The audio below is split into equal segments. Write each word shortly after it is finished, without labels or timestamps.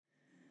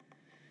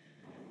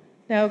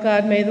Now,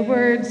 God, may the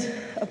words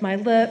of my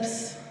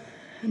lips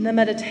and the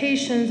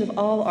meditations of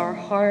all our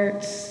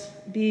hearts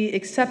be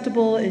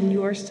acceptable in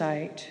your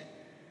sight,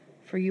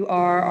 for you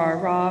are our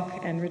rock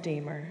and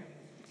redeemer.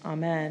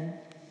 Amen.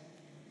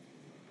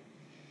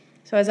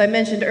 So as I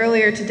mentioned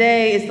earlier,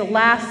 today is the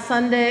last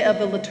Sunday of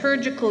the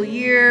liturgical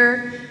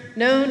year,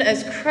 known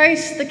as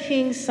Christ the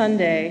King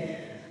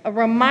Sunday, a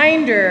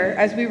reminder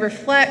as we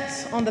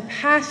reflect on the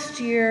past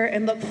year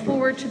and look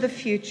forward to the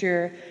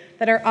future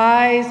that our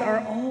eyes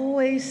are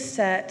always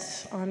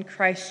set on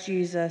Christ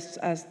Jesus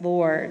as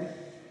Lord.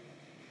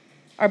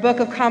 Our Book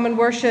of Common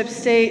Worship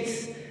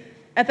states,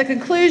 at the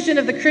conclusion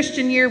of the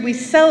Christian year, we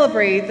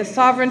celebrate the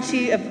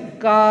sovereignty of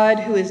God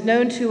who is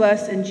known to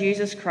us in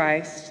Jesus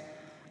Christ.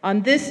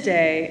 On this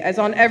day, as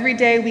on every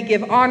day, we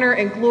give honor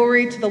and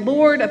glory to the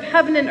Lord of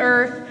heaven and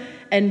earth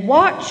and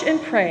watch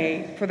and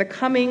pray for the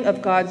coming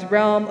of God's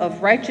realm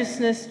of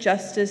righteousness,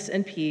 justice,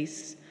 and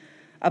peace.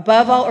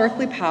 Above all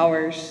earthly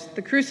powers,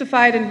 the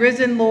crucified and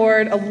risen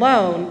Lord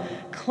alone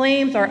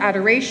claims our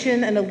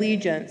adoration and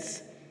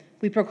allegiance.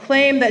 We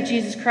proclaim that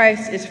Jesus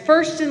Christ is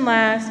first and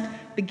last,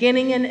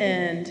 beginning and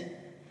end,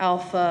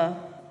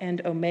 Alpha and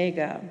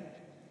Omega.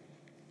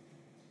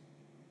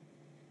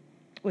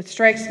 What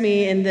strikes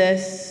me in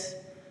this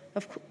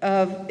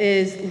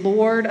is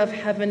Lord of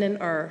heaven and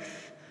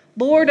earth.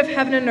 Lord of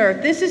heaven and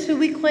earth. This is who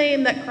we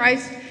claim that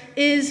Christ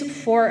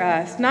is for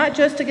us, not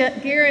just to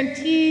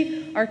guarantee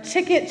our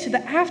ticket to the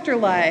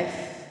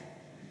afterlife,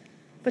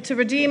 but to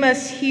redeem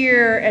us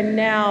here and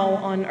now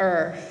on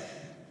earth.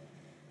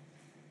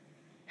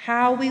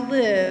 How we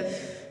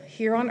live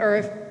here on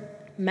earth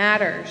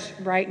matters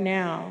right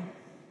now.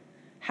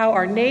 How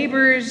our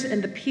neighbors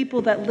and the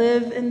people that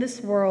live in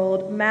this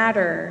world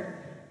matter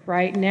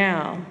right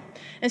now.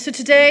 And so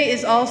today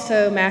is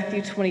also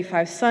Matthew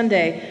 25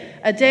 Sunday,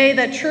 a day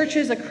that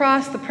churches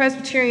across the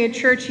Presbyterian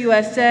Church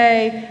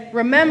USA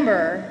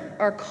remember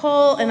our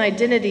call and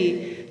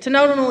identity to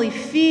not only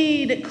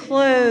feed,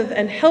 clothe,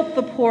 and help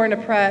the poor and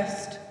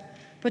oppressed,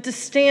 but to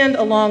stand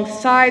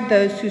alongside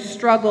those who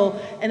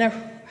struggle and are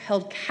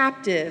held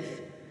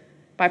captive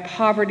by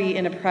poverty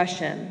and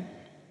oppression.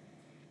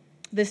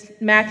 This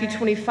Matthew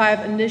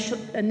 25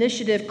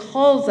 initiative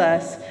calls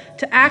us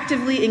to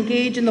actively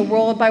engage in the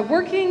world by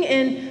working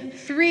in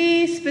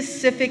 3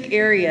 specific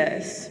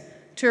areas: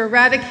 to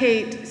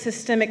eradicate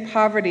systemic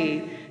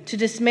poverty, to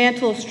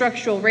dismantle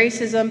structural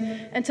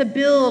racism, and to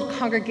build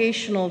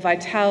congregational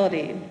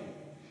vitality.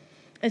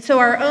 And so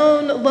our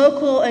own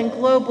local and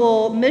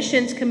global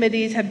missions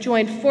committees have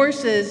joined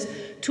forces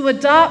to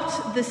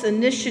adopt this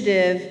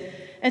initiative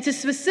and to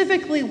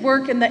specifically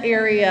work in the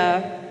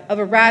area of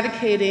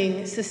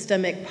eradicating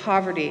systemic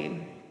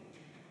poverty.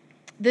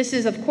 This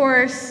is, of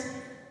course,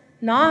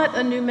 not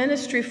a new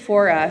ministry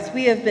for us.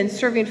 We have been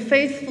serving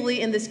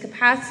faithfully in this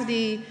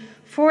capacity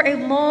for a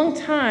long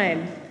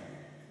time.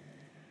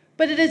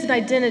 But it is an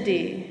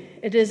identity.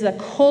 It is a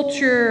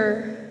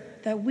culture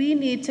that we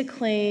need to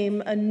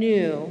claim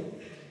anew,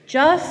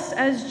 just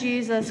as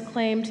Jesus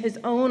claimed his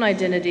own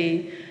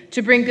identity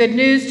to bring good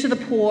news to the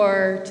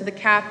poor, to the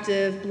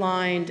captive,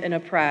 blind, and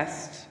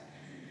oppressed.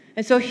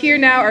 And so hear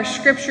now our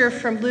scripture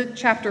from Luke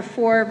chapter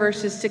 4,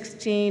 verses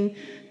 16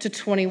 to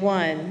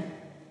 21.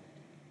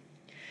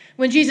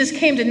 When Jesus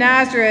came to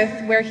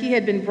Nazareth, where he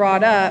had been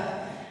brought up,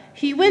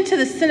 he went to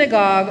the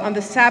synagogue on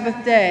the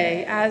Sabbath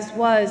day, as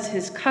was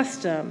his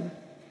custom.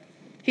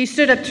 He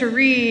stood up to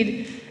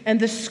read, and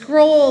the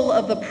scroll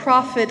of the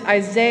prophet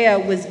Isaiah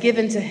was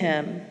given to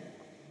him.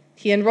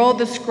 He unrolled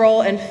the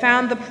scroll and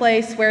found the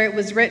place where it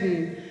was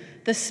written,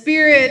 "The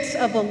Spirit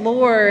of the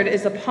Lord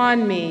is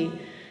upon me,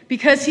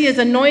 because he has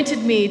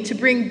anointed me to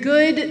bring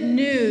good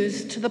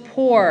news to the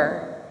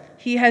poor.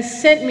 He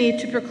has sent me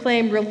to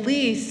proclaim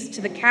release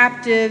to the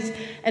captives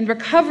and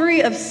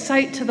recovery of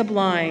sight to the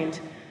blind,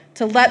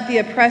 to let the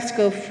oppressed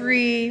go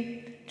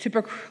free, to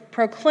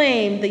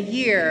proclaim the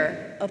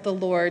year of the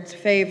Lord's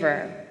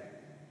favor."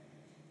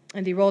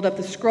 And he rolled up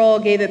the scroll,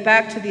 gave it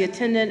back to the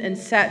attendant, and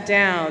sat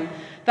down.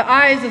 The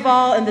eyes of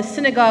all in the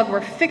synagogue were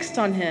fixed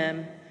on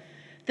him.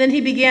 Then he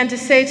began to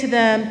say to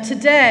them,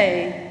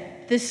 "Today,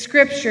 this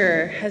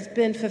scripture has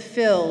been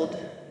fulfilled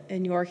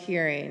in your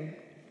hearing."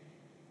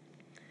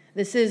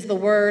 This is the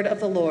word of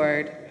the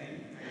Lord.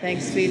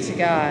 Thanks be to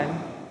God.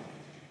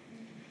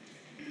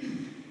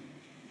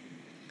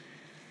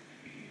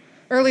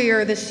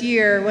 Earlier this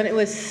year, when it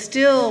was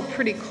still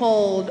pretty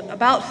cold,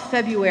 about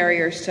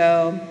February or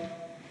so,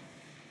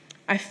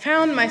 I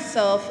found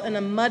myself in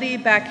a muddy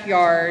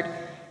backyard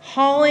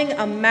hauling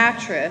a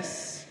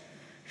mattress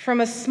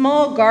from a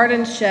small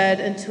garden shed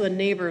into a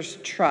neighbor's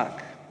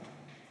truck.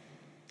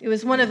 It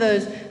was one of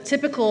those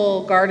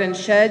typical garden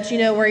sheds,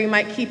 where you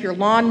might keep your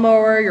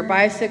lawnmower, your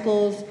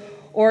bicycles,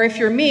 or if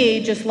you're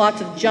me, just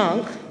lots of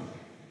junk.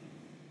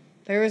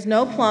 There was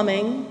no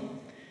plumbing.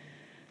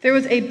 There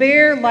was a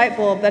bare light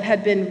bulb that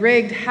had been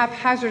rigged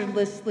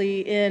haphazardly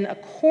in a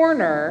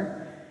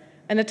corner,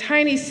 and a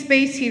tiny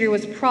space heater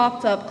was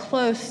propped up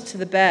close to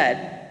the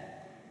bed.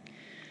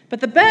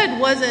 But the bed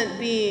wasn't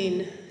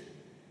being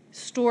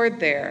stored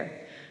there.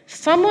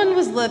 Someone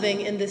was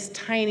living in this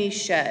tiny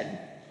shed.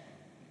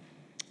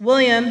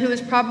 William, who was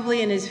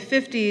probably in his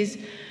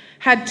 50s,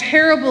 had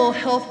terrible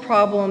health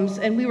problems,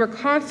 and we were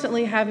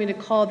constantly having to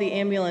call the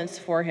ambulance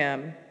for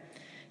him.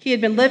 He had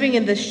been living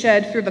in this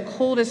shed through the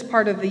coldest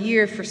part of the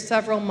year for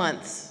several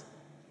months.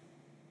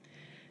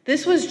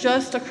 This was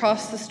just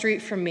across the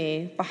street from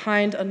me,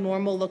 behind a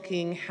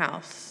normal-looking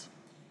house.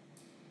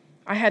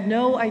 I had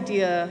no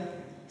idea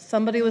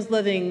somebody was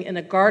living in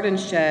a garden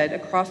shed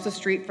across the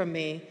street from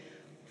me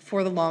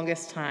for the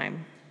longest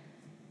time.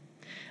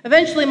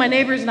 Eventually, my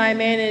neighbors and I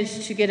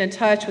managed to get in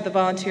touch with the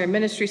Volunteer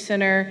Ministry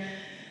Center,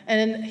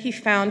 and he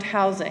found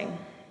housing.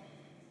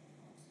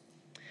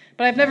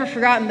 But I've never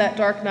forgotten that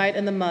dark night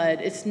in the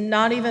mud. It's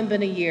not even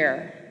been a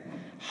year,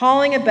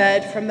 hauling a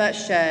bed from that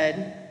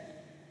shed,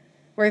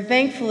 where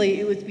thankfully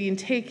it was being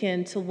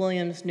taken to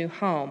William's new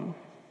home.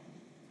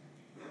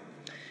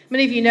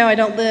 Many of you know I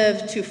don't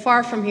live too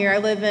far from here. I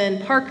live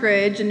in Park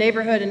Ridge, a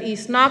neighborhood in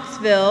East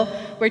Knoxville,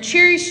 where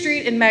Cherry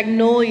Street and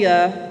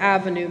Magnolia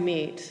Avenue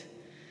meet.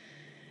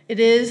 It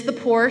is the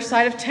poor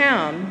side of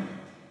town,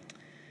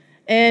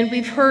 and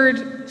we've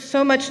heard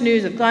so much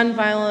news of gun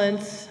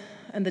violence,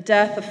 and the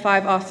death of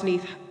 5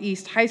 Austin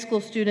East high school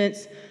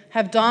students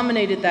have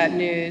dominated that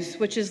news,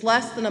 which is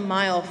less than a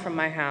mile from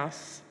my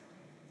house.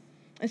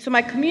 And so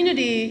my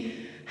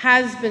community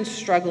has been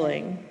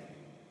struggling.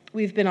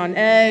 We've been on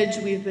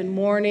edge, we've been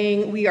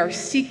mourning, we are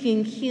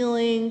seeking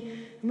healing,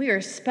 and we are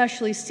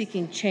especially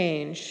seeking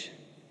change.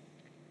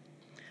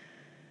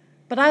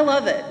 But I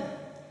love it.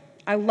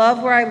 I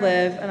love where I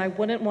live, and I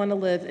wouldn't want to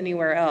live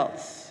anywhere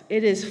else.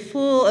 It is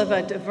full of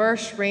a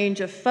diverse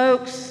range of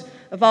folks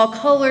of all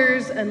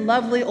colors and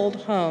lovely old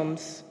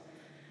homes.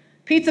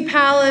 Pizza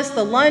Palace,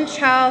 the Lunch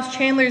House,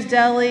 Chandler's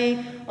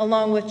Deli,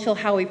 along with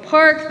Chilhowie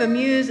Park, the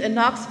Muse, and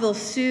Knoxville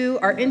Sioux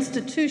are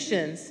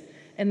institutions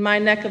in my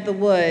neck of the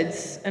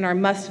woods and are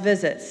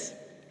must-visits.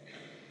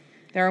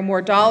 There are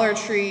more Dollar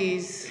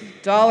Trees,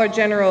 Dollar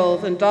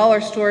Generals, and dollar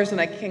stores than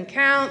I can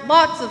count,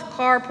 lots of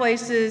car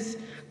places,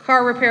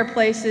 car repair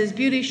places,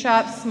 beauty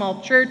shops,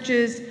 small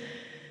churches,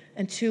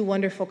 and 2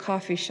 wonderful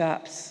coffee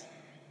shops.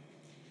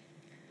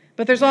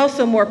 But there's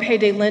also more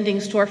payday lending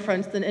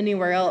storefronts than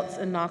anywhere else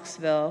in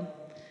Knoxville.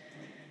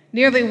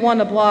 Nearly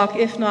 1 a block,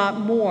 if not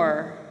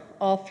more,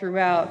 all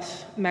throughout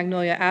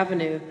Magnolia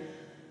Avenue.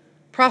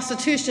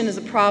 Prostitution is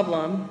a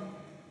problem.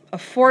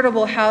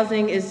 Affordable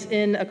housing is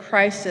in a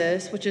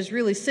crisis, which is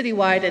really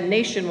citywide and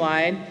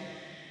nationwide.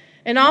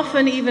 And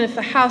often, even if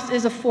the house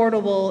is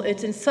affordable,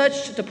 it's in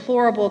such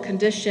deplorable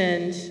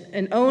conditions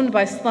and owned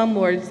by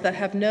slumlords that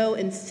have no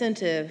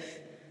incentive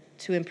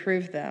to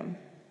improve them.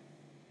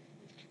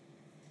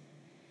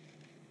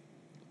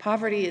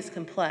 Poverty is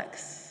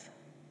complex.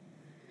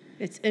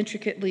 It's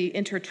intricately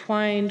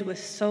intertwined with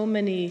so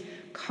many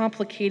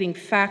complicating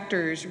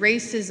factors: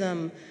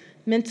 racism,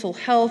 mental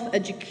health,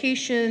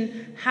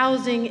 education,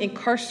 housing,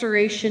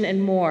 incarceration,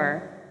 and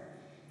more.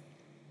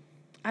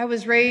 I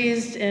was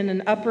raised in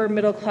an upper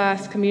middle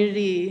class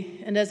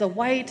community, and as a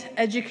white,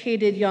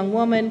 educated young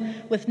woman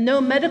with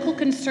no medical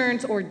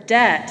concerns or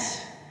debt,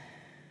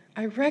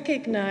 I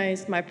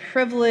recognized my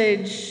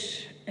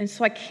privilege, and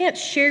so I can't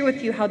share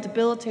with you how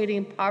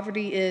debilitating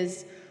poverty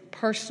is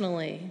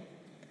personally,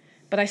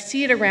 but I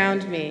see it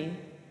around me.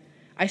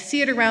 I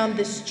see it around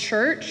this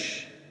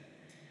church,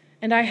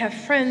 and I have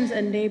friends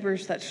and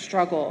neighbors that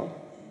struggle.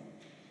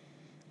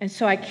 And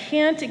so I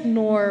can't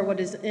ignore what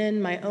is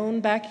in my own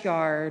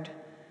backyard,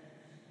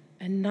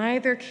 and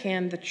neither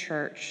can the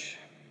church.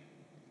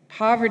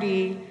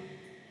 Poverty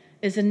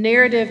is a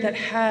narrative that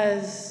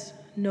has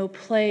no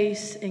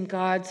place in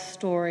God's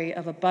story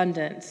of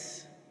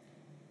abundance.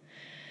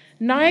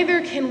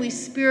 Neither can we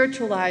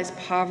spiritualize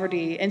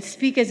poverty and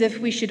speak as if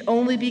we should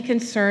only be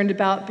concerned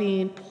about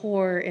being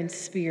poor in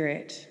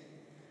spirit.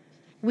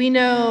 We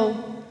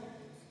know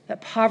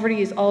that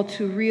poverty is all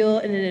too real,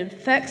 and it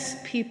affects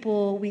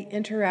people we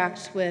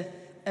interact with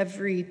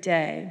every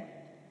day.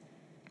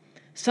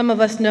 Some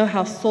of us know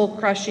how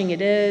soul-crushing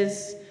it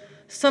is.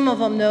 Some of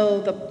us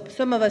know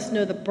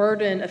the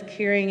burden of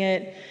carrying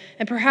it,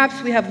 and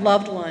perhaps we have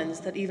loved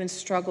ones that even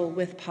struggle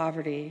with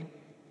poverty.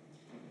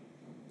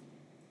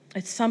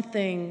 It's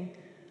something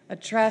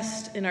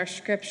addressed in our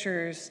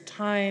scriptures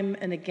time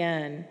and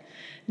again.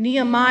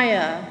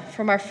 Nehemiah,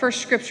 from our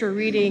first scripture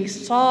reading,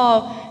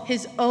 saw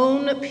his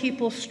own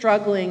people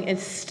struggling and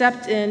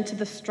stepped into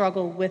the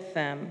struggle with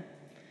them.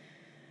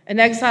 An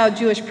exiled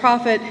Jewish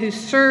prophet who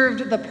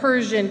served the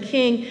Persian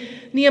king,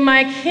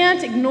 Nehemiah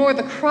can't ignore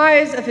the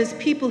cries of his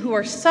people who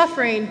are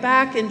suffering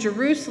back in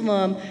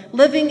Jerusalem,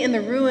 living in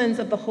the ruins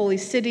of the holy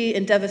city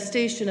and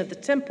devastation of the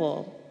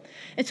temple.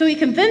 And so he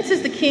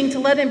convinces the king to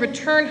let him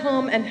return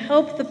home and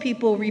help the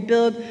people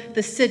rebuild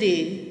the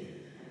city,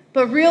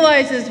 but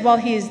realizes while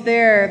he's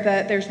there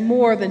that there's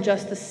more than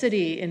just the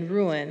city in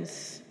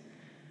ruins.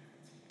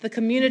 The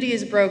community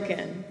is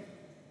broken.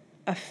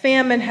 A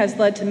famine has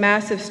led to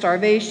massive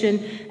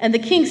starvation, and the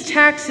king's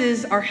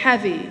taxes are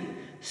heavy,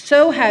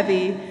 so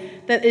heavy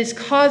that it is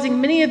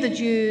causing many of the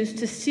Jews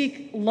to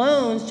seek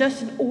loans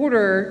just in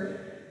order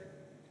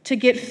to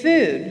get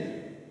food.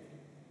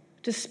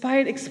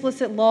 Despite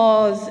explicit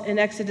laws in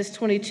Exodus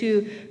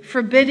 22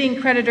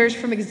 forbidding creditors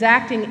from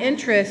exacting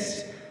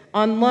interest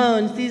on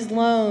loans, these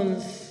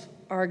loans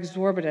are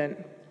exorbitant.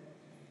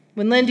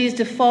 When lendees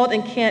default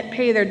and can't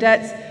pay their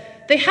debts,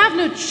 they have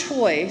no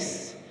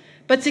choice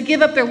but to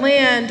give up their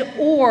land,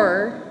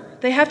 or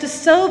they have to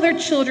sell their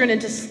children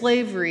into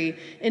slavery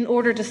in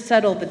order to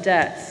settle the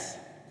debts.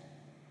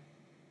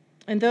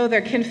 And though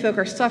their kinfolk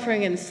are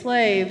suffering and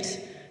enslaved,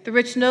 the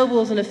rich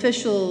nobles and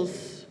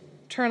officials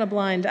turn a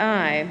blind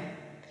eye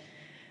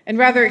and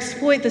rather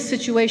exploit the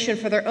situation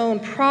for their own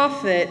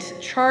profit,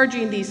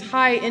 charging these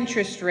high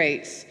interest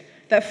rates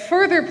that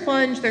further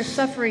plunge their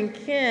suffering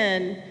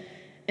kin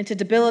into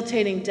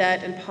debilitating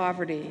debt and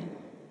poverty.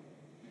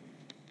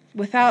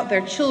 Without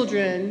their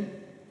children,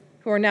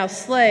 who are now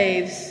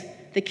slaves,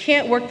 they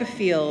can't work the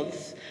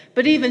fields.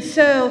 But even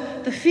so,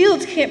 the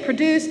fields can't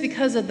produce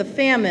because of the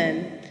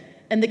famine,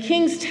 and the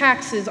king's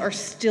taxes are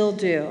still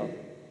due.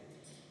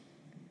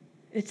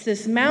 It's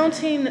this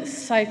mounting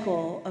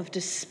cycle of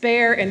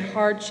despair and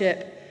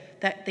hardship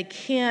that they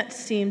can't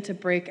seem to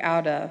break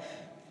out of.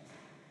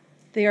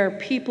 They are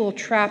people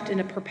trapped in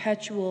a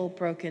perpetual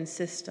broken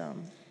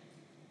system.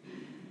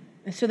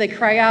 And so they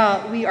cry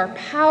out, "We are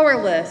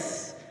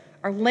powerless.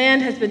 Our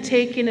land has been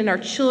taken and our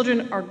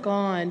children are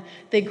gone."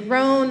 They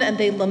groan and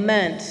they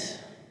lament.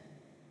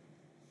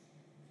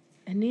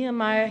 And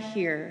Nehemiah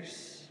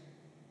hears.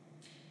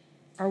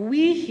 Are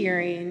we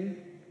hearing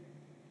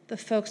the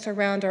folks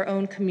around our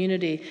own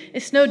community?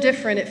 It's no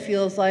different, it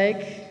feels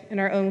like, in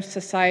our own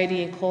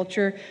society and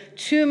culture.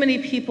 Too many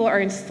people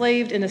are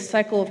enslaved in a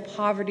cycle of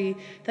poverty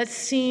that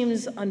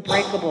seems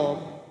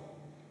unbreakable.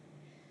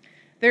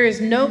 There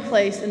is no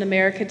place in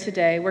America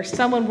today where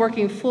someone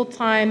working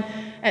full-time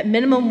at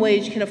minimum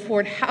wage can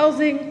afford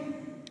housing,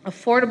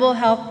 affordable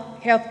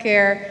health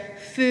care,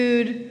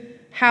 food,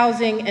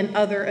 housing, and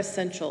other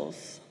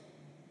essentials.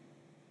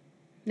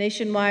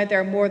 Nationwide,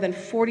 there are more than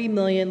 40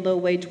 million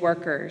low-wage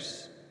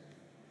workers.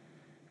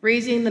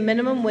 Raising the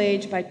minimum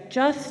wage by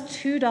just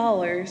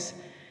 $2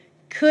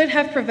 could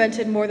have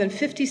prevented more than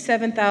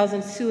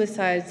 57,000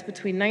 suicides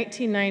between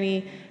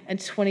 1990 and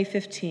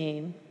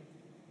 2015.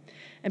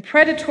 And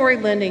predatory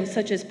lending,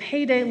 such as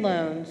payday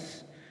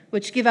loans,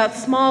 which give out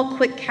small,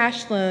 quick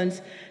cash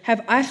loans,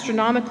 have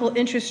astronomical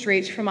interest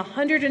rates from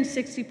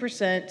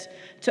 160%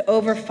 to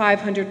over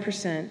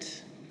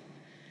 500%.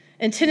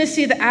 In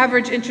Tennessee, the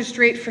average interest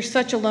rate for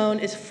such a loan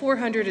is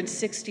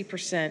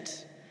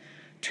 460%,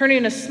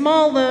 turning a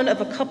small loan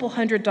of a couple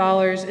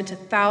 $100s into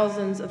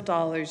thousands of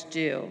dollars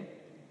due.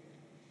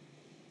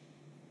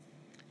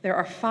 There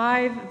are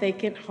 5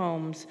 vacant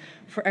homes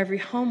for every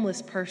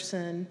homeless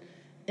person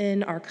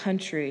in our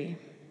country.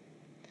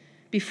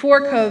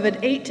 Before COVID,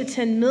 8 to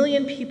 10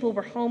 million people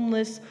were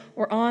homeless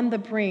or on the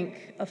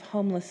brink of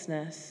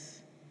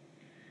homelessness.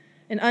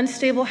 And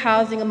unstable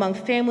housing among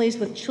families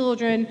with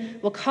children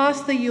will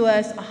cost the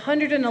U.S.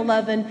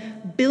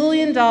 $111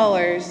 billion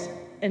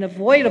in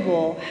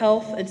avoidable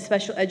health and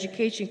special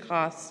education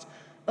costs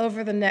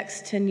over the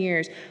next 10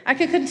 years. I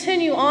could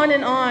continue on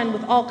and on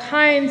with all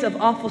kinds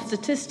of awful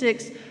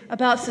statistics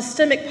about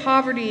systemic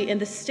poverty in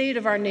the state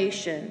of our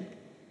nation.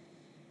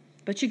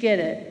 But you get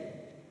it.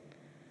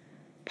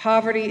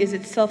 Poverty is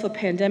itself a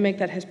pandemic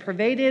that has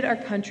pervaded our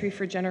country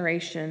for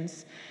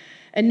generations,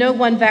 and no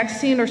one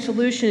vaccine or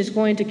solution is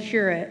going to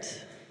cure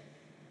it.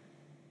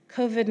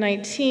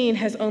 COVID-19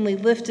 has only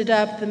lifted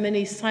up the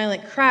many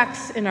silent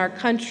cracks in our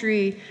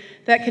country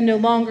that can no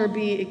longer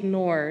be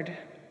ignored.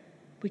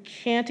 We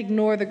can't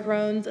ignore the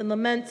groans and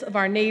laments of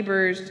our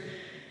neighbors.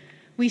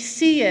 We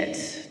see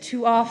it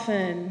too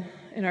often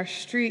in our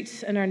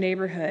streets and our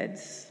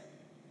neighborhoods.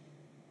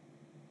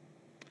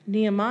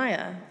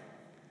 Nehemiah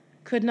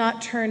could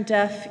not turn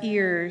deaf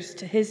ears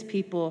to his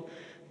people.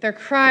 Their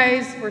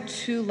cries were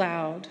too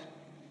loud.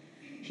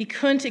 He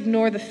couldn't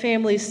ignore the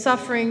families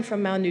suffering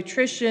from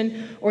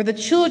malnutrition or the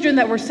children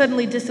that were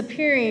suddenly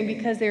disappearing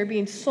because they were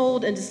being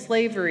sold into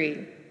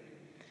slavery.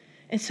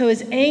 And so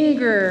his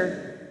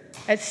anger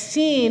at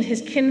seeing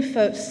his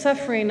kinfolk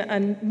suffering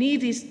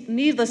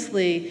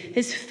needlessly,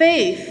 his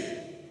faith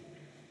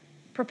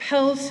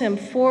propels him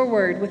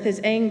forward with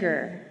his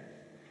anger.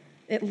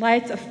 It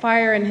lights a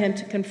fire in him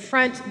to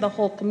confront the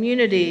whole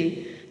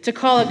community, to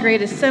call a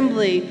great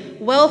assembly,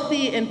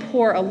 wealthy and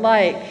poor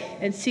alike,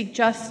 and seek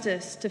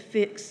justice to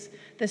fix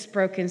this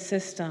broken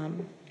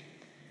system.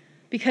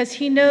 Because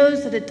he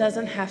knows that it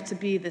doesn't have to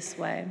be this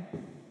way.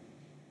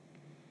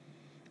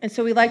 And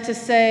so we like to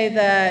say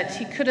that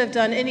he could have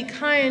done any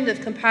kind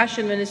of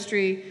compassion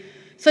ministry,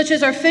 such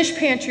as our fish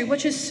pantry,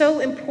 which is so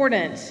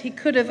important. He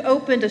could have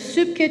opened a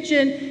soup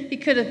kitchen, he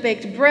could have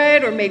baked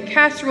bread or made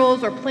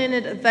casseroles or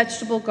planted a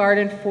vegetable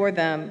garden for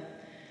them.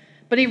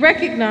 But he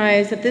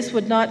recognized that this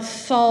would not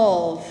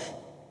solve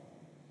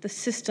the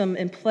system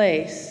in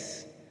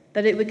place,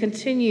 that it would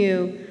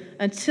continue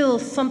until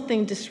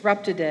something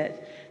disrupted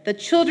it. That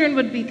children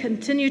would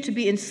continue to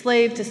be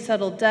enslaved to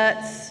settle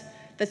debts,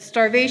 that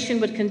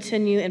starvation would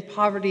continue and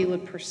poverty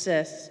would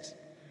persist.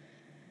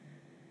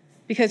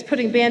 Because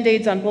putting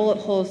Band-Aids on bullet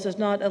holes does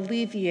not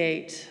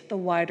alleviate the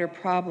wider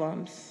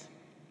problems.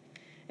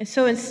 And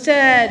so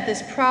instead,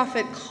 this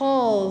prophet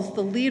calls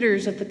the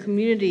leaders of the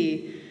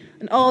community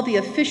and all the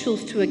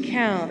officials to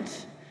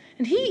account.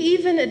 And he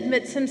even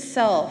admits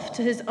himself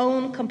to his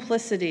own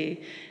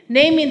complicity,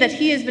 naming that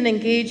he has been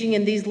engaging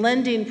in these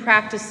lending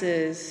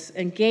practices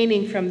and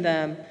gaining from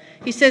them.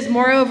 He says,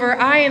 "Moreover,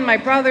 I and my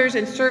brothers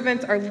and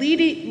servants are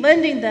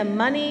lending them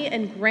money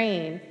and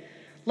grain.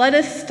 Let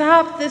us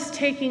stop this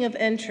taking of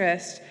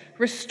interest.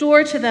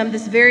 Restore to them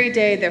this very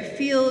day their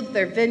fields,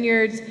 their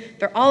vineyards,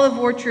 their olive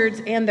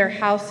orchards, and their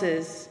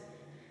houses,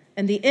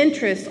 and the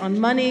interest on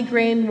money,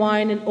 grain,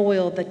 wine, and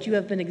oil that you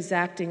have been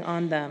exacting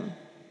on them."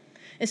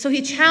 And so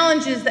he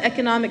challenges the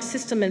economic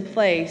system in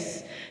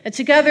place, and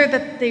together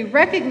that they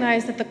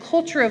recognize that the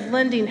culture of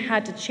lending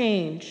had to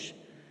change.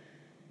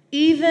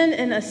 Even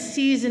in a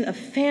season of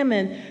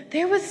famine,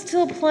 there was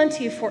still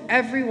plenty for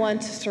everyone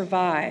to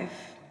survive.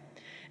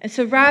 And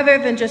so rather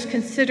than just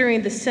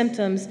considering the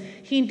symptoms,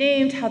 he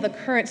named how the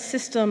current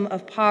system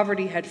of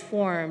poverty had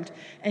formed,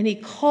 and he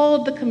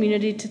called the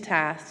community to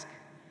task.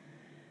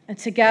 And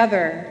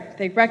together,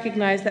 they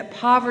recognized that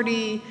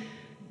poverty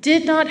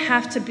did not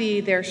have to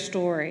be their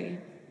story.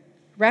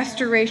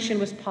 Restoration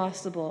was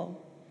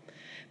possible.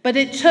 But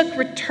it took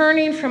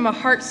returning from a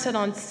heart set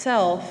on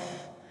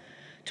self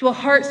to a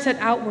heart set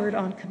outward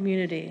on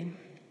community.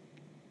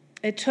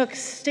 It took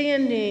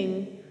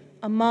standing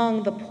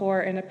among the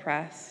poor and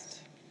oppressed,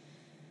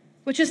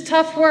 which is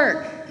tough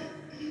work.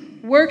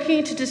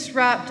 Working to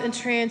disrupt and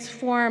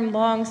transform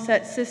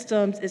long-set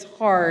systems is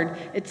hard.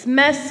 It's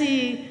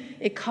messy,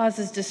 it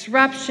causes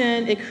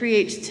disruption, it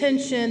creates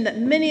tension that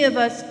many of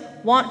us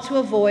want to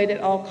avoid at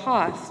all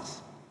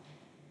costs.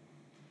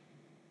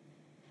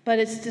 But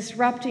it's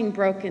disrupting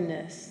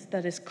brokenness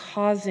that is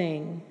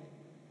causing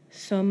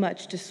so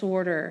much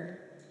disorder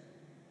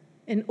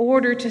in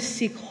order to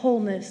seek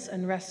wholeness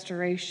and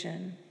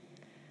restoration.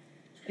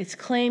 It's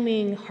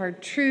claiming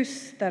hard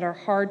truths that are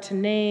hard to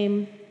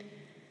name.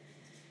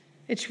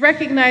 It's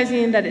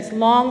recognizing that it's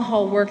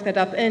long-haul work that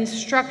upends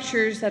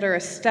structures that are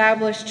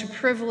established to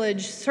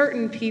privilege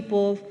certain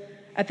people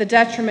at the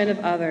detriment of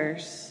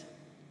others.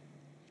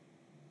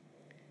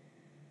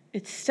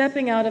 It's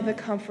stepping out of the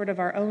comfort of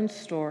our own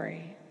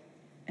story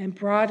and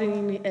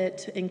broadening it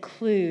to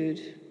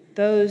include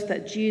those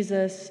that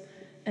Jesus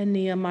and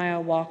Nehemiah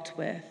walked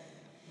with.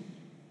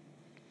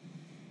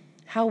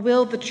 How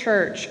will the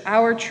church,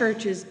 our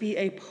churches, be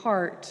a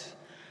part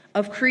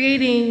of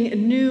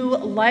creating new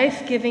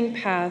life-giving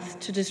paths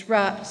to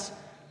disrupt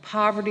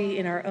poverty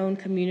in our own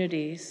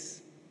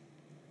communities?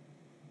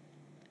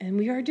 And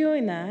we are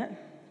doing that.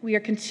 We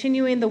are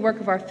continuing the work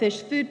of our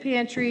Fish Food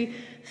Pantry,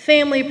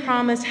 Family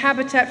Promise,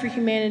 Habitat for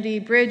Humanity,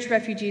 Bridge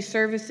Refugee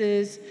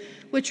Services,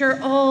 which are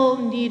all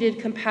needed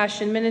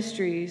compassion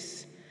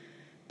ministries.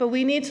 But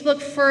we need to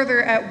look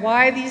further at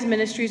why these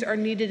ministries are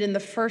needed in the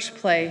first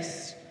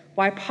place,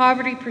 why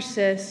poverty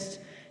persists,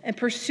 and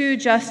pursue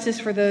justice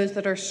for those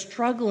that are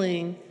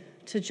struggling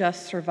to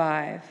just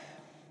survive.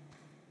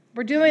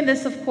 We're doing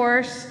this, of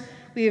course.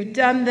 We have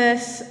done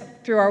this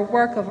through our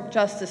work of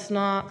Justice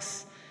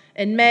Knox.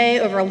 In May,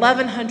 over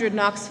 1,100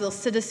 Knoxville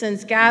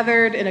citizens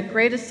gathered in a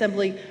great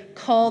assembly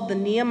called the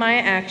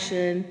Nehemiah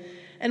Action,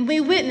 and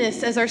we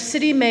witnessed as our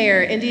city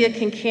mayor, India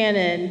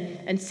Kincannon,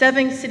 and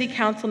 7 city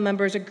council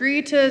members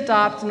agreed to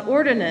adopt an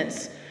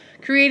ordinance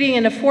creating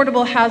an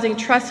affordable housing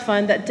trust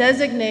fund that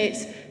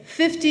designates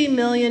 $50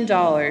 million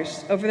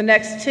over the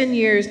next 10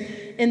 years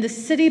in the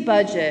city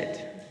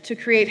budget to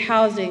create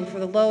housing for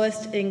the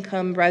lowest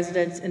income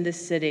residents in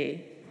this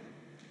city.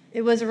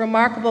 It was a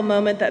remarkable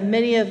moment that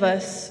many of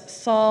us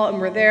saw and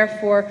were there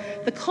for,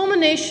 the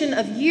culmination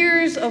of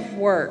years of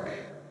work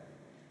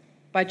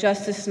by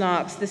Justice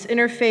Knox, this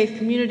interfaith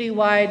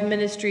community-wide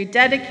ministry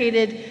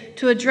dedicated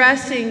to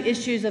addressing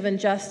issues of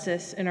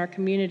injustice in our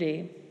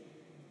community.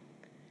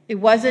 It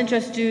wasn't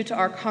just due to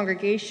our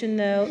congregation,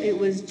 though. It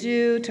was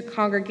due to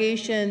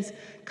congregations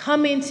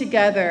coming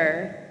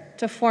together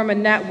to form a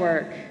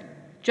network,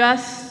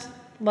 just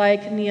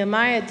like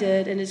Nehemiah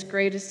did in his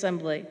great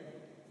assembly.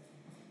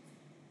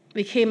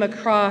 We came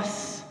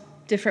across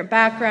different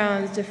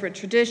backgrounds, different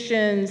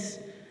traditions,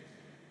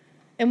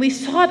 and we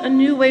sought a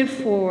new way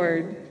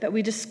forward that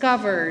we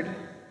discovered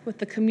with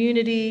the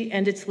community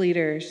and its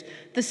leaders.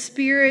 The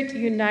Spirit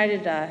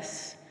united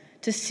us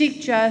to seek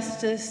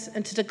justice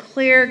and to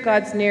declare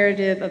God's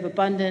narrative of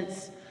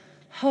abundance,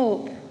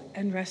 hope,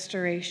 and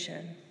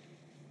restoration.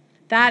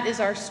 That is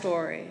our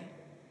story,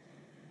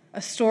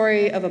 a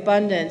story of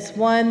abundance,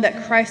 one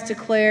that Christ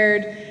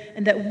declared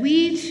and that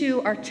we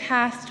too are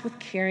tasked with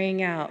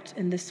carrying out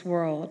in this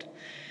world.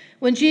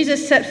 When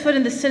Jesus set foot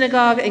in the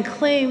synagogue and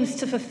claims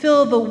to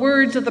fulfill the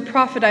words of the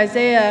prophet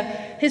Isaiah,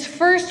 his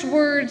first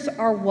words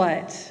are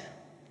what?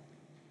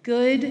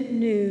 Good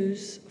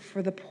news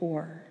for the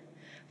poor.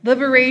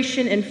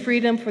 Liberation and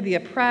freedom for the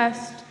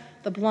oppressed,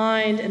 the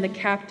blind, and the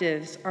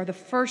captives are the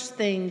first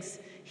things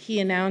he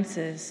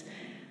announces.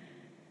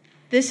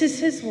 This is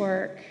his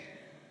work,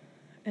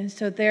 and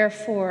so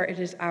therefore it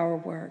is our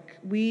work.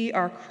 We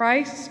are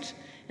Christ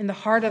in the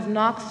heart of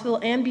Knoxville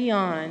and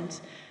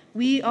beyond.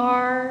 We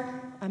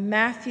are a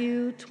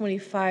Matthew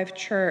 25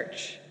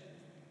 church.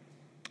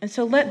 And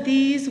so let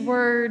these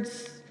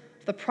words,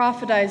 the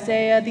prophet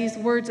Isaiah, these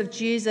words of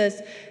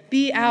Jesus,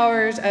 be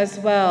ours as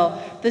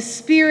well. The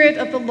Spirit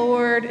of the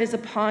Lord is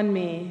upon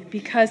me,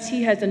 because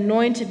he has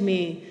anointed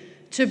me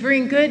to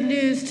bring good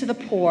news to the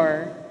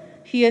poor.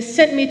 He has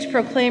sent me to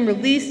proclaim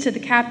release to the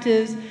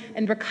captives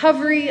and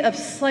recovery of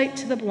sight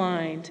to the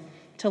blind,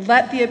 to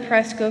let the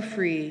oppressed go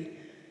free,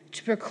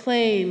 to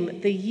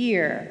proclaim the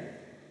year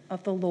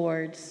of the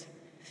Lord's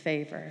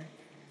favor.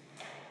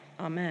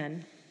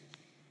 Amen.